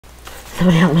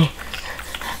Somebody help me.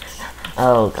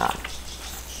 Oh god.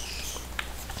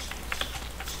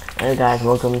 Hey guys,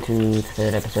 welcome to the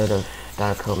third episode of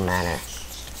DarkCombe Manor.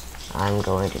 I'm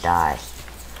going to die.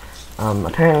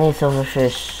 Apparently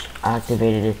Silverfish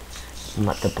activated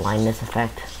the blindness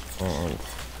effect, and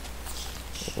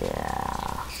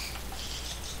yeah.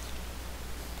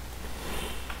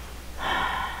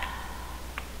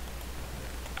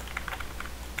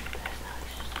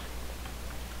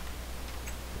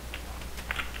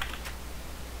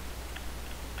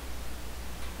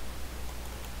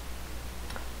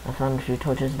 I found a few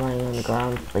torches lying on the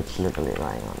ground, like literally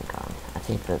lying on the ground. I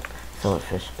think the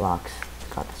silverfish blocks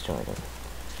got destroyed.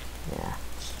 Yeah.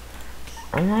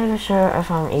 I'm not even sure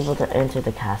if I'm able to enter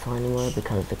the castle anymore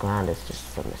because the ground is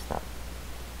just so messed up.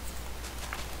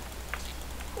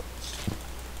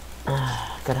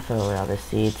 Gotta throw away all the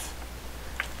seeds.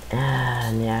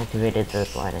 And they activated the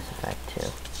blindness effect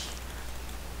too.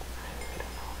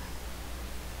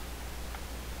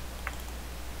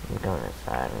 I'm going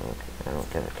inside. I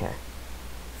don't give a care.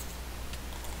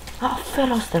 Oh,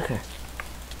 fiddlesticker!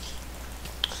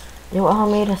 They were all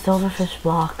made of silverfish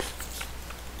blocks.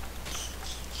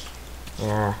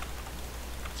 Yeah.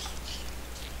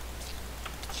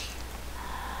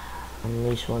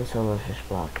 Unleash one silverfish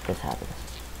block. This happens.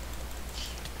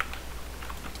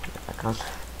 I can't.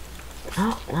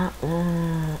 No.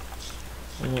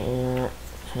 Yeah.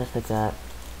 Just like that.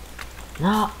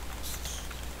 No!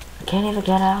 I can't even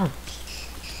get out.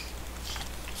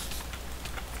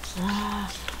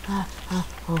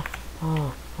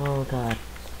 Oh god.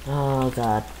 Oh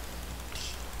god.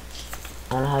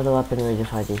 I don't have the weaponry to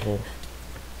fight these things.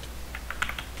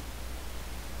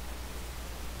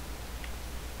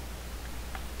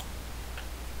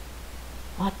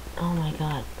 What? Oh my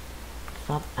god.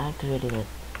 Stop activating it.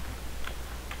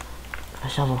 A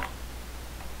shovel.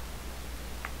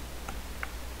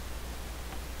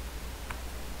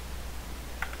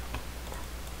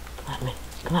 Come at me.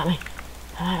 Come at me.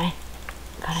 Come at me.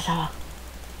 Got a shovel.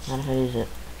 Not if I use it.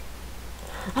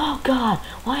 Oh god!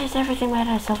 Why is everything made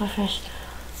out of silverfish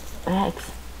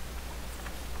eggs?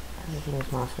 Everything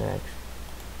is monster eggs.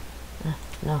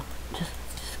 No. Just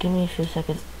give me a few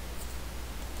seconds.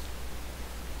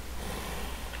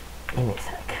 Give me a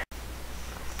sec.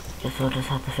 Guess we'll just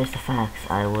have to face the facts.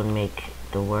 I would make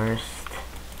the worst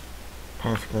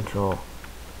pest control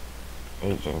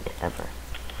agent ever.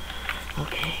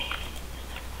 Okay.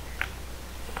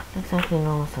 Exactly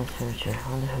normal size furniture. I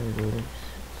wonder who lives.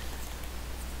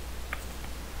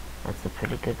 That's a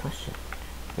pretty good question.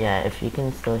 Yeah, if you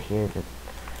can still hear the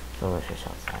silverfish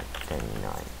outside, then you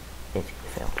know I basically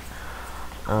failed.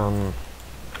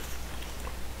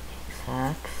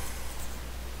 Sacks.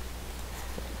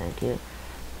 Thank you.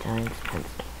 Giant's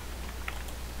pencil.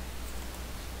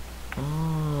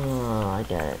 Oh, I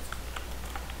get it.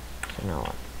 So now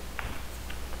what?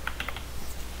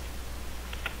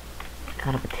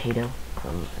 Got a potato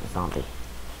from a zombie.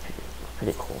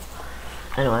 Pretty cool.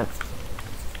 Anyway.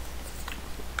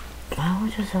 Why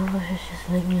would you silverfish just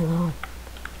leave me alone?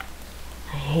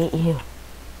 I hate you.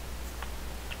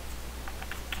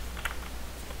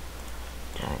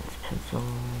 Giant's pencil.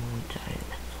 Giant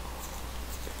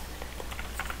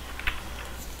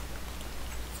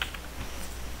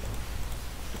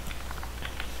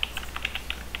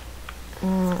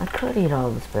pencil. I could eat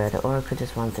all this bread, or I could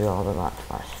just run through all the rotten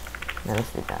flesh. Now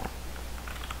let's do that.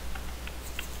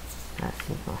 That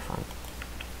seems more fun.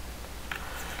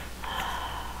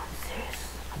 I'm serious.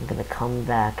 I'm gonna come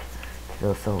back to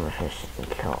those silverfish and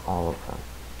kill all of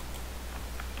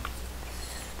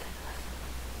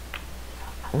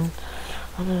them.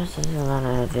 Others is a lot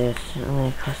of this. I'm only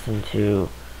accustomed to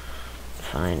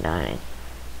fine dining.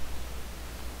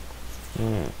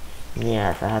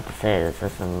 Yes, I have to say this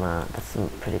is that's some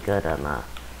pretty good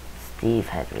Steve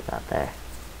head we got there.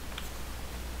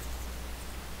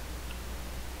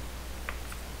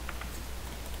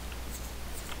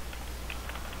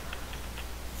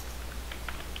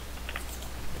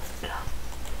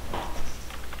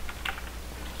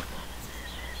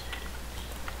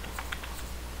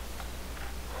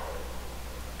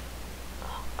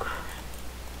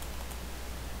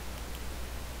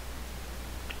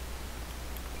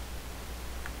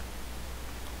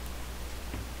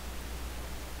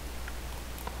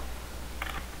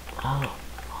 Oh,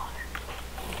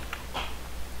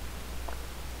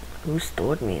 who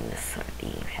stored me in this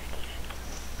sardine package?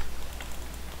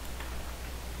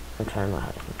 I'm trying to know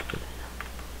how to do that now.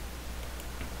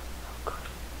 Oh god.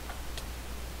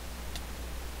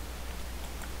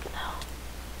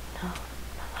 No,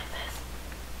 not like this.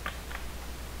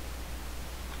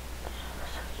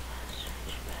 So you want to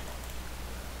strange bed.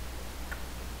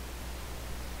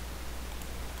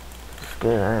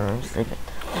 Screw it, I'm sleeping.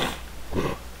 He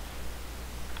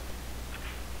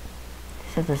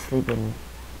said to sleep in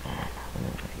bed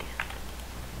whenever I can.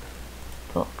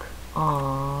 Book.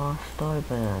 Aww, story,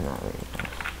 but I'm not reading those.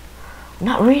 I'm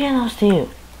not reading those to you!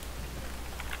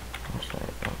 More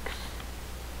story books.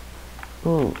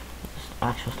 Ooh,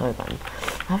 actual story button.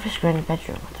 I have a granny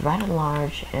bedroom. It's rather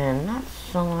large and not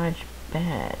so large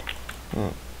bed.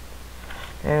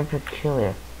 Very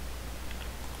peculiar.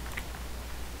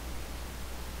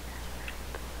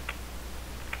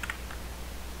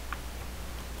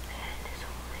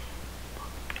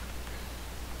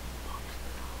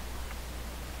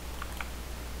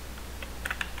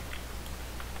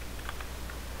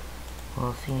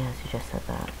 Well, seeing as you just said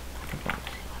that, I think I'll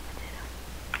see my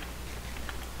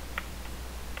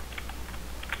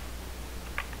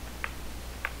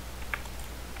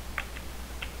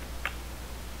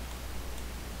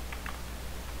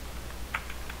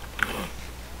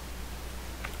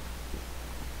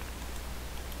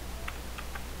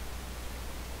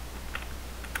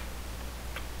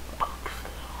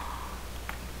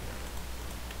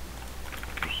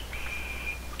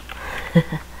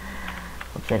potato.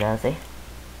 Oopsie daisy.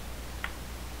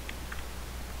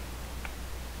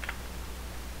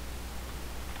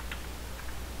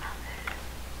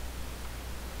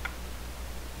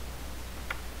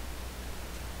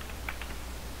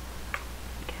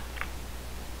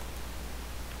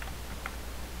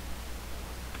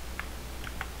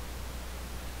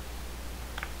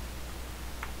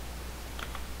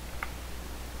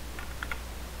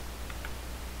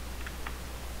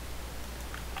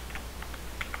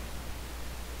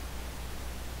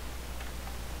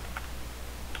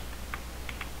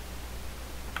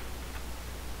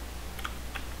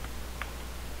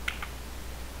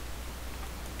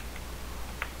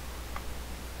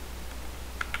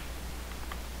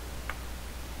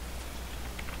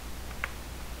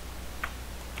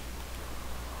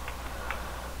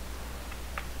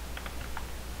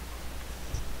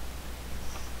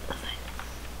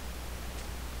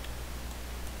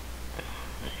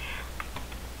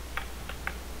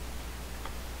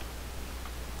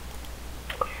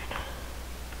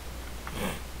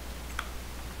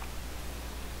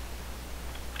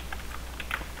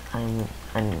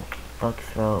 I'm book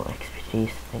throw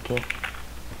expertise, thank you.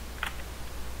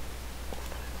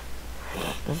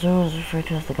 This room is referred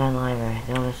to as the gun library.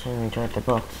 The owners certainly enjoyed their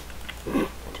books. Too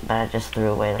bad I just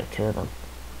threw away like 2 of them.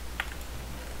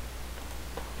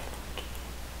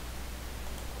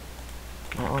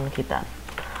 Might want to keep that.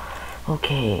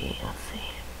 Okay, let's see.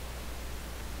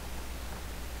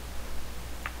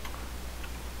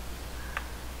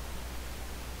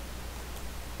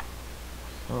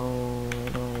 So, where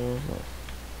do I use this?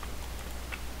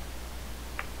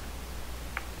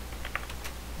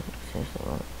 Seriously,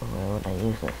 where would I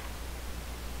use this?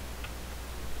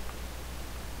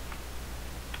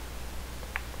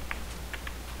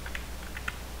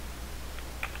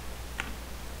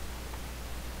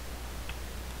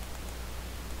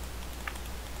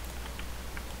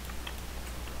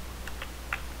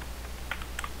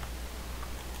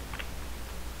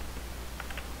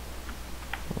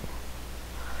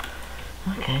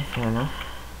 Okay, fair enough.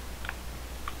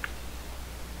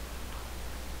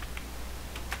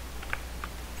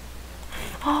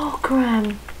 Oh,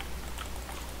 Graham!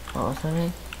 What was her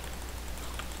name?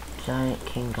 Giant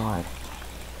King God.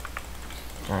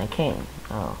 Giant King.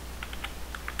 Oh.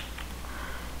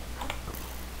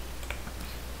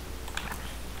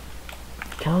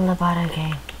 Kill the Bottom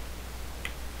King.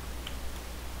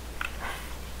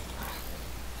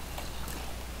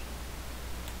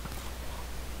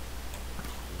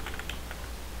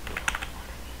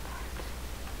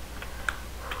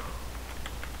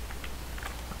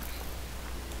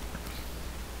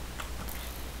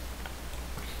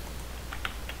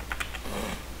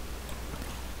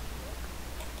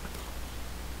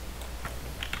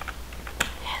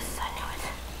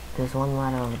 There's one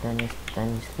ladder over there that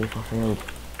needs to be fulfilled.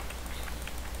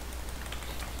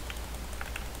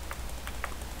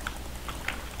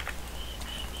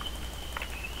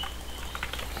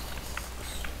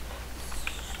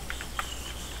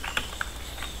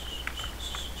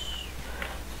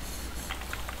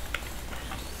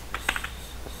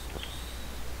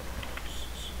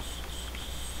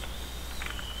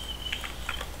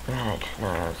 Right,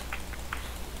 now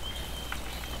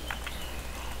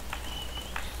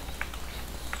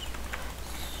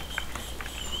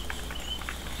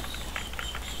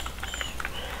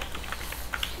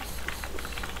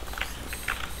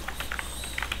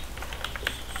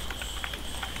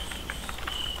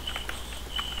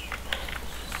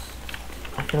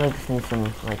I feel like this needs some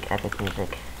like epic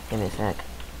music. Give me a sec.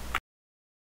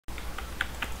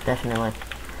 definitely.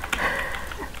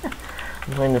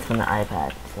 I'm playing this on the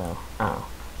iPad, so, oh.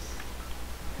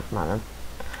 Come on then.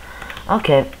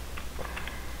 Okay.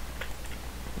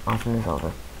 Awesome is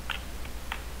over.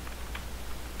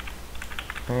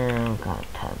 Oh, got a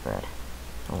tad of bread.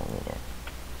 I won't need it.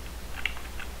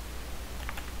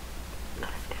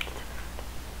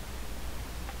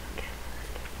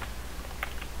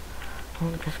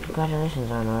 Well, just congratulations,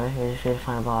 Arnor. You just need to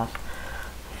find a boss.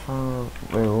 Final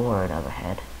reward up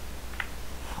ahead.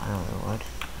 Final reward.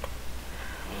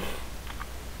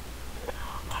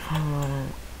 Final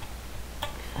reward.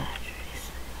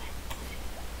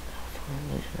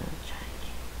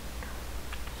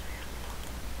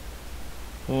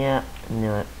 Yeah,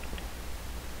 knew it.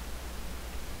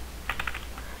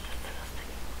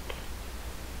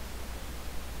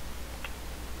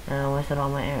 And I wasted all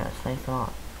my arrows. Thanks a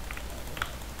lot.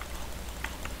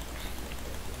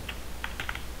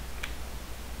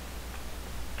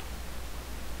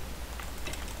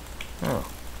 Oh,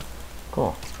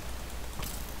 cool.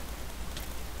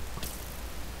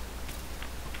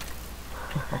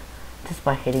 Just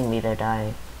by hitting me, they're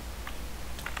dying.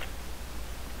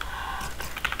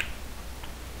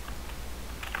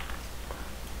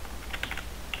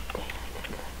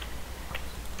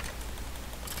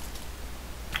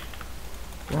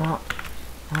 No,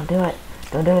 don't do it.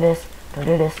 Don't do this. Don't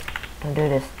do this. Don't do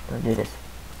this. Don't do this.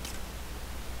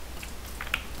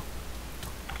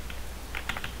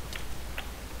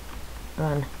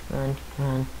 Run, run,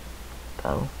 run.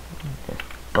 Bow. Just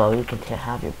bow. You can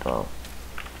have your bow.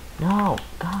 No,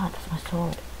 God, that's my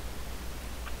sword.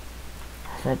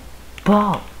 I said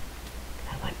bow.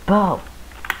 Have my bow.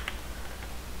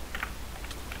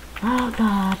 Oh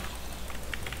God.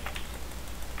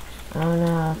 Oh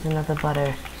no, it's another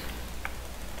butter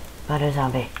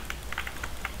zombie.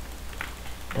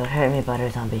 Don't hurt me, butter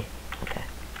zombie. Okay.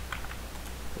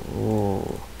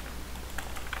 Ooh.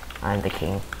 I'm the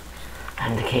king.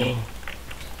 I'm the king.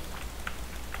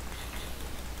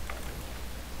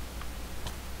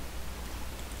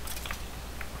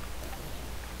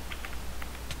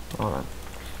 Hold on.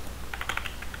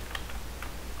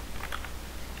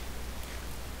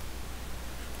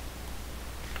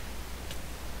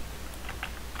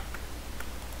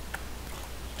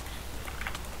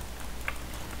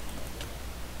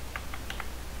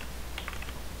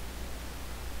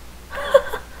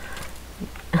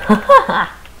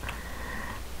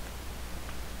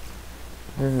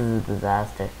 This is a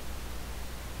disaster.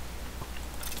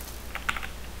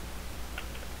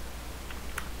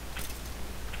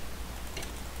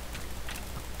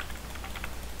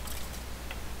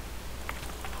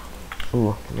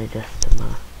 Ooh, let me just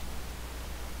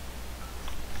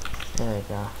there we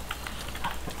go.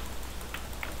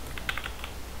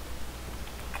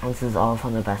 This is all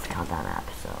from the Best Countdown app,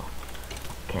 so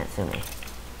can't sue me.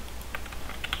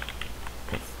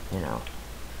 It's, you know,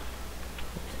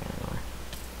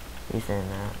 you saying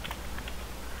that.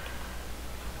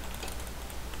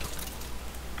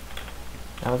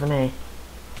 That wasn't me.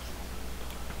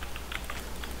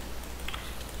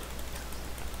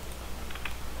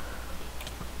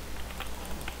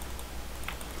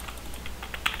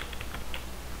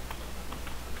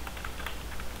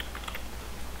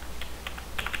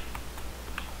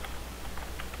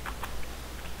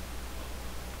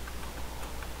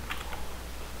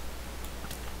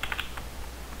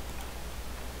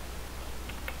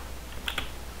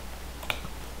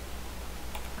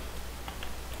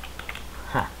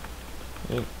 Ha!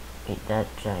 Eat that,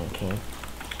 giant king.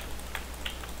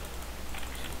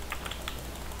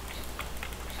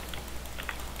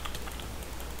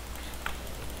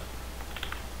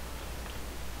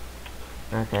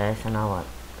 Okay, so now what?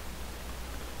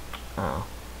 Oh.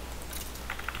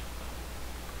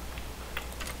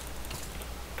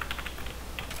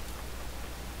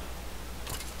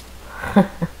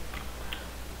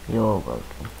 You're welcome.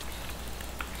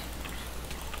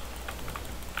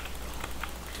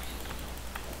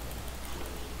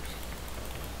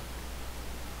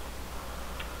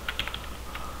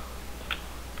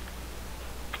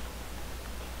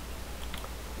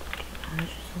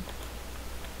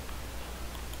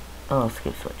 Oh,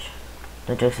 escape switch.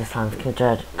 The joke this time.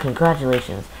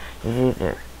 Congratulations. You've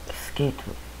either escaped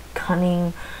with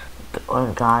cunning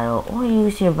or guile, or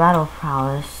use your battle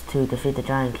prowess to defeat the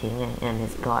Giant King and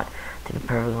his guard. To be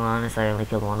perfectly honest, I only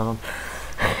killed one of them.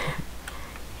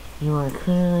 You are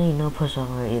clearly no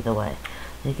pushover either way.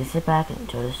 You can sit back and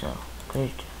enjoy the show.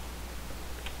 Great job.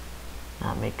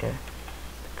 Not maker.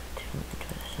 Continue to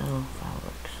enjoy the show.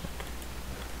 Fireworks.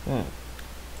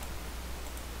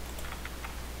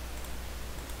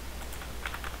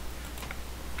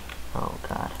 Oh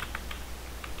God.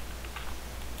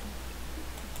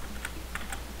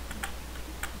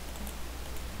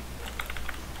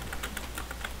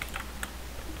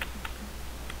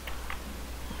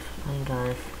 playing,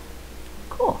 guys.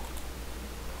 Cool.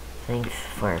 Thanks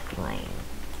for playing.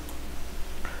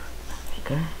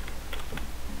 Okay.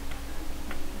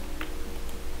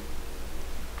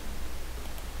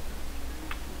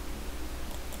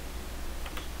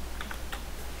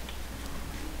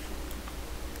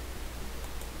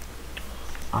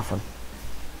 Awesome.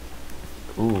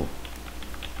 Ooh.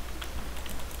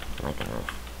 My goodness.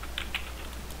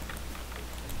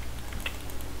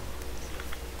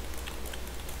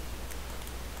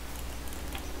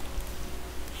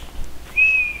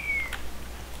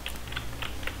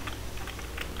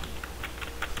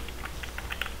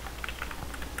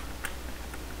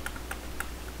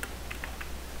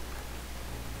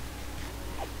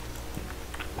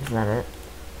 Is that it?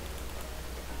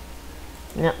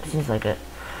 Yep, seems like it.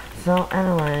 So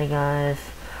anyway, guys,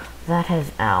 that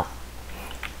is out.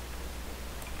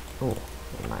 Ooh,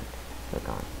 never mind. We're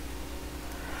gone.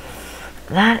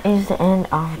 That is the end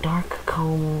of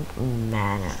DarkCombe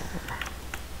Manor.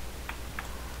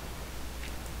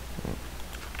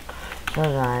 So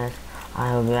guys, I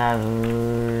hope you have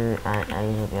I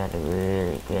hope you had a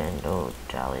really good and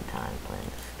jolly time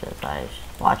playing this,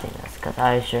 watching this, because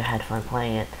I sure had fun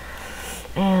playing it.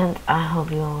 And I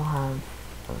hope you all have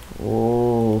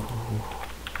whoa,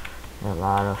 a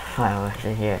lot of fireworks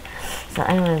in here. So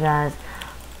anyway, guys,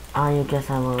 I guess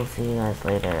I will see you guys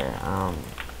later.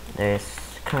 There's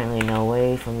currently no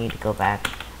way for me to go back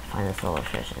and find the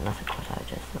silverfish, unless of course I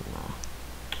just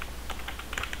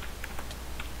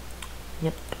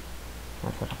yep,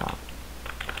 that's what I thought.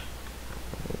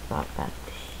 We brought back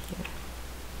to here,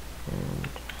 and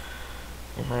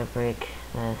if I break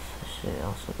this, I should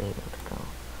also be able to go.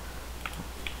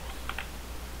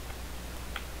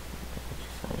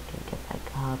 Just so I can get back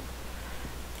up.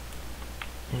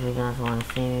 If you guys want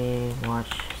to see me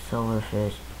watch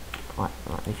silverfish,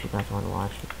 if you guys want to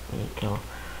watch me kill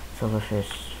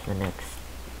silverfish for the next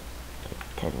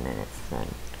like 10 minutes, then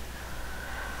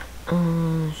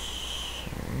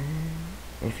sure.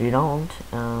 If you don't,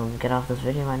 get off this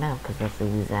video right now, because that's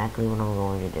exactly what I'm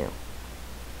going to do.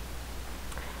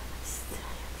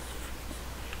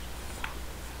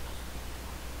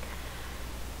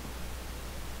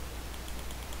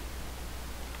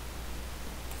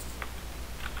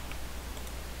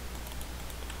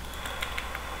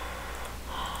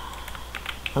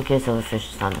 Okay,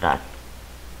 silverfish is time to die.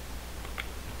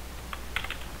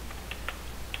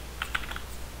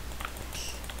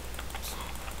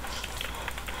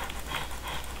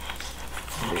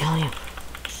 I'll kill you.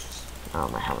 Oh,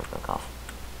 my helmet broke off.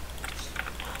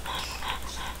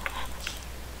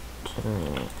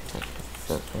 Shouldn't make sense because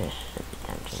the silverfish should be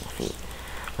damaging the feet.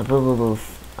 The boo boo boo.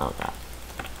 Oh god.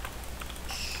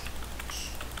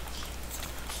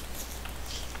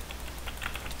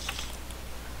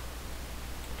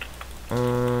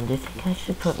 Do you think I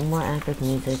should put more epic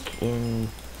music in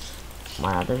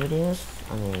my other videos?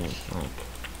 I mean, like,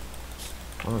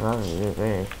 I would love it,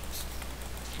 really.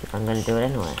 If I'm gonna do it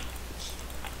anyway.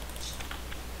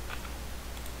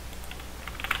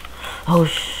 Oh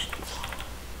shit!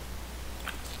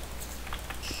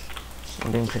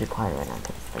 I'm being pretty quiet right now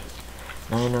because it's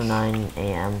like 9:09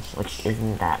 a.m., which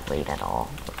isn't that late at all.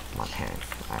 But my parents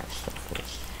are still asleep.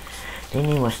 They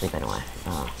need more sleep anyway,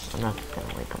 so I'm not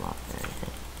gonna wake them up or anything.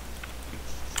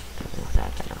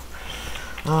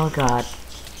 Oh god,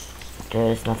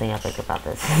 there's nothing epic about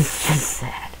this. It's just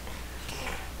sad.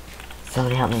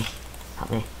 Somebody help me. Help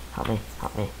me. Help me.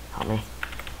 Help me. Help me.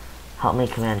 Help me,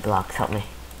 command blocks. Help me.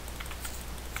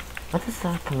 What does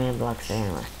that command block say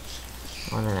anyway?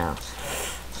 I wanna know.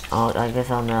 Oh, I guess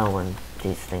I'll know when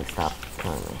these things stop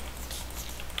killing me.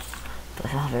 Do I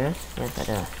still have arrows? Yes, I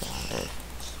do. I still have arrows.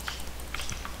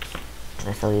 Can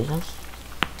I still use them?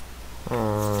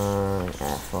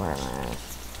 Yeah, 4 arrows.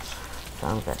 So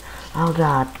I'm good. Oh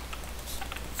god.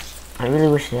 I really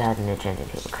wish they had an enchanting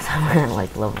table because I'm at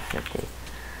like level 50.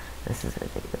 This is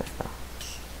ridiculous though.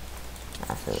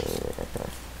 Absolutely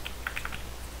ridiculous.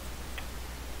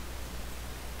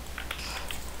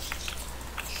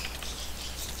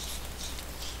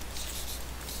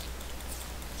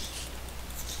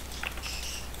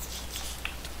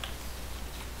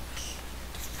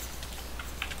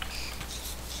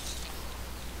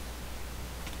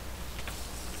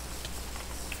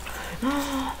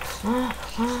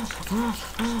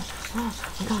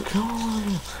 I'm gonna kill all of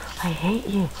you. I hate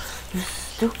you. You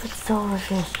stupid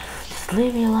silverfish. Just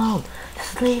leave me alone.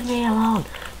 Just leave me alone.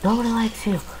 Nobody likes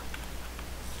you.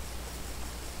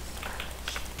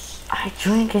 I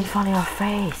drink in front of your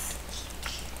face.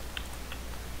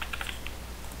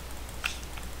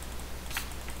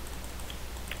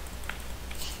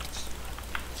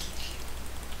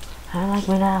 I don't like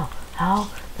me now.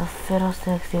 How the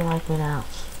fiddlesticks do you like me now?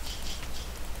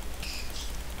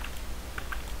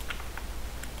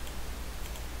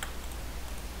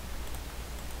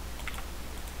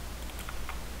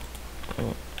 Dang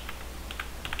it.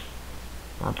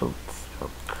 My boots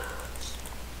broke.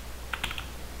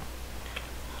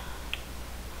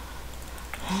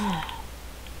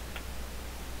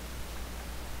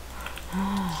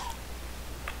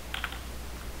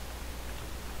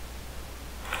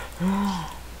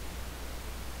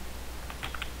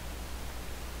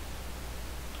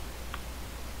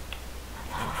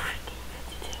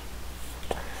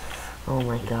 Oh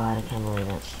my god, I can't believe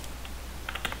it.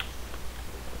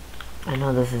 I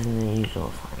know this isn't the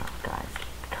usual sign off, guys,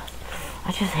 because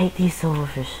I just hate these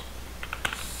silverfish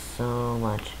so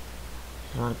much. I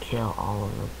just want to kill all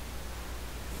of them.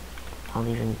 I'll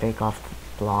even break off the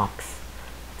blocks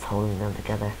that's holding them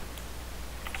together.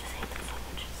 I just hate them so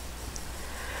much.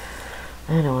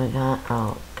 Anyway,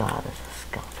 oh god, there's a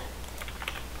skeleton.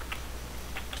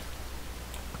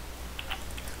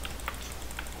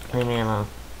 Leave me alone.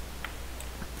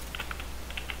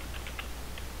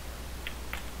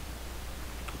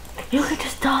 You could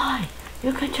just die!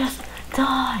 You could just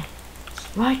die!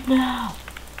 Right now!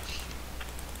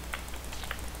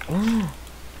 I'm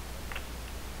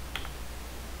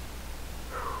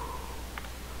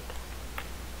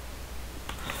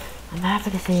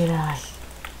happy to see you die.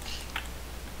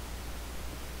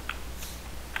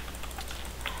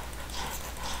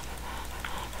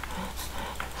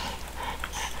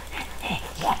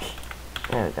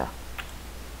 There we go.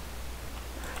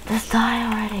 Just die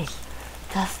already!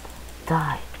 Just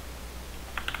die.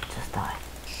 Just die.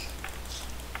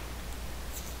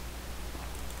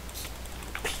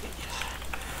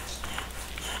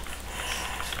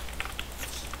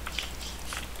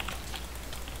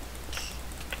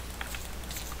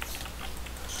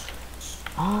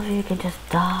 All of you can just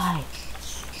die.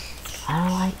 I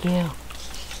don't like you.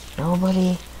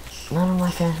 Nobody, none of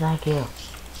my friends like you.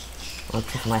 Well,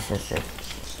 except my sister.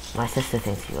 My sister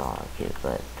thinks you all are cute,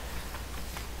 but...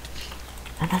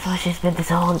 And that's why she's been this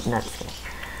whole... No, just kidding.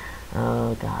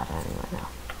 Oh god, I don't even know.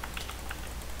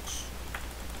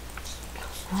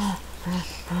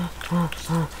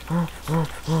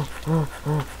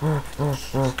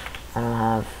 I don't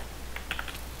have...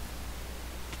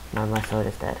 No, my sword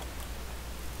is dead.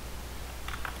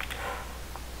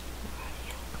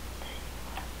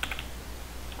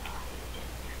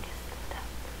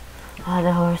 Ah,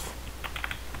 the horse.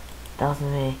 That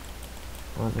wasn't me.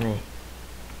 That was me.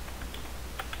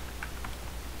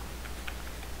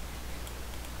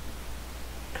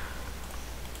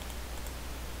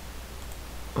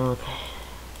 Okay.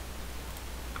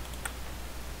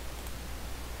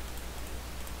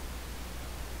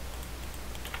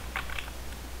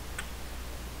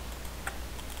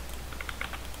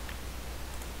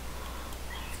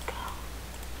 There we go.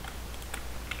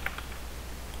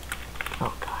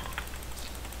 Oh god.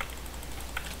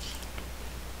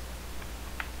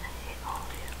 I hate all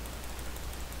of you.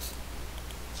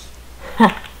 Ha!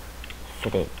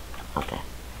 Fitted. Okay.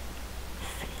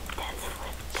 Fitting death's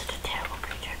flip. Such a terrible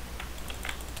creature.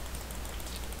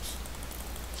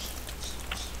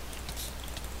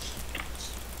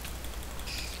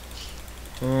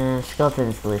 Skeleton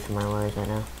is the least of my worries right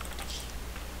now.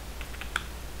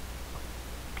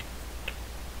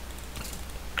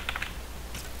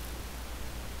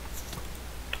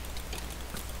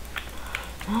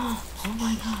 Oh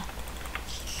my god.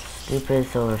 Stupid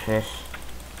silverfish.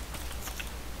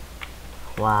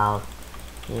 Wow.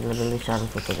 He literally shot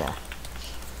himself to death.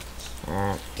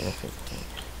 That's seriously dangerous.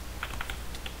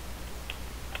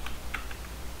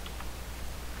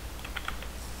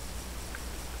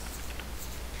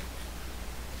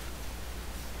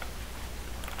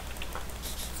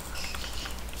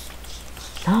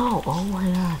 No! Oh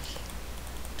my god.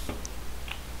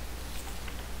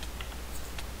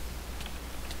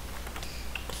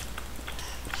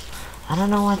 I don't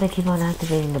know why they keep on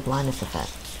activating the blindness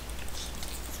effect.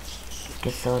 It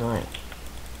gets so annoying.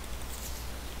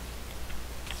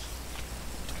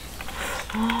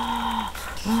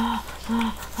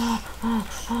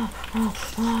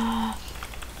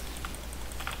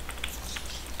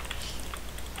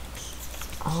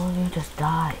 All of you just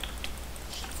die.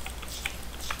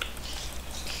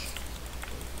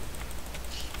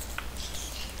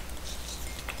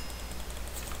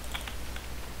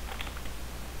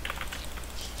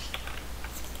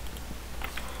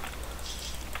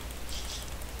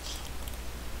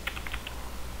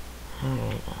 There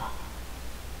we go.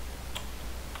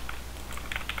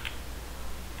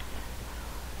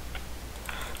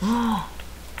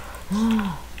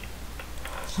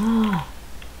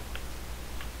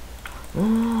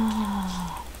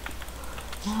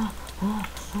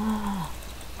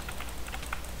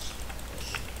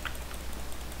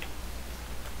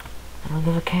 don't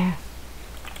give a care.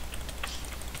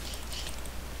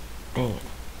 Dang it.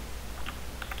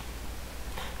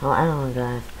 Well, I don't know,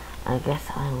 guys. I guess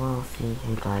I will see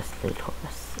you guys later,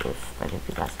 if any of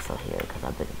you guys are still here, because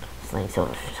I've been slaying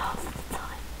silverfish all the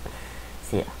time.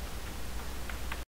 See ya.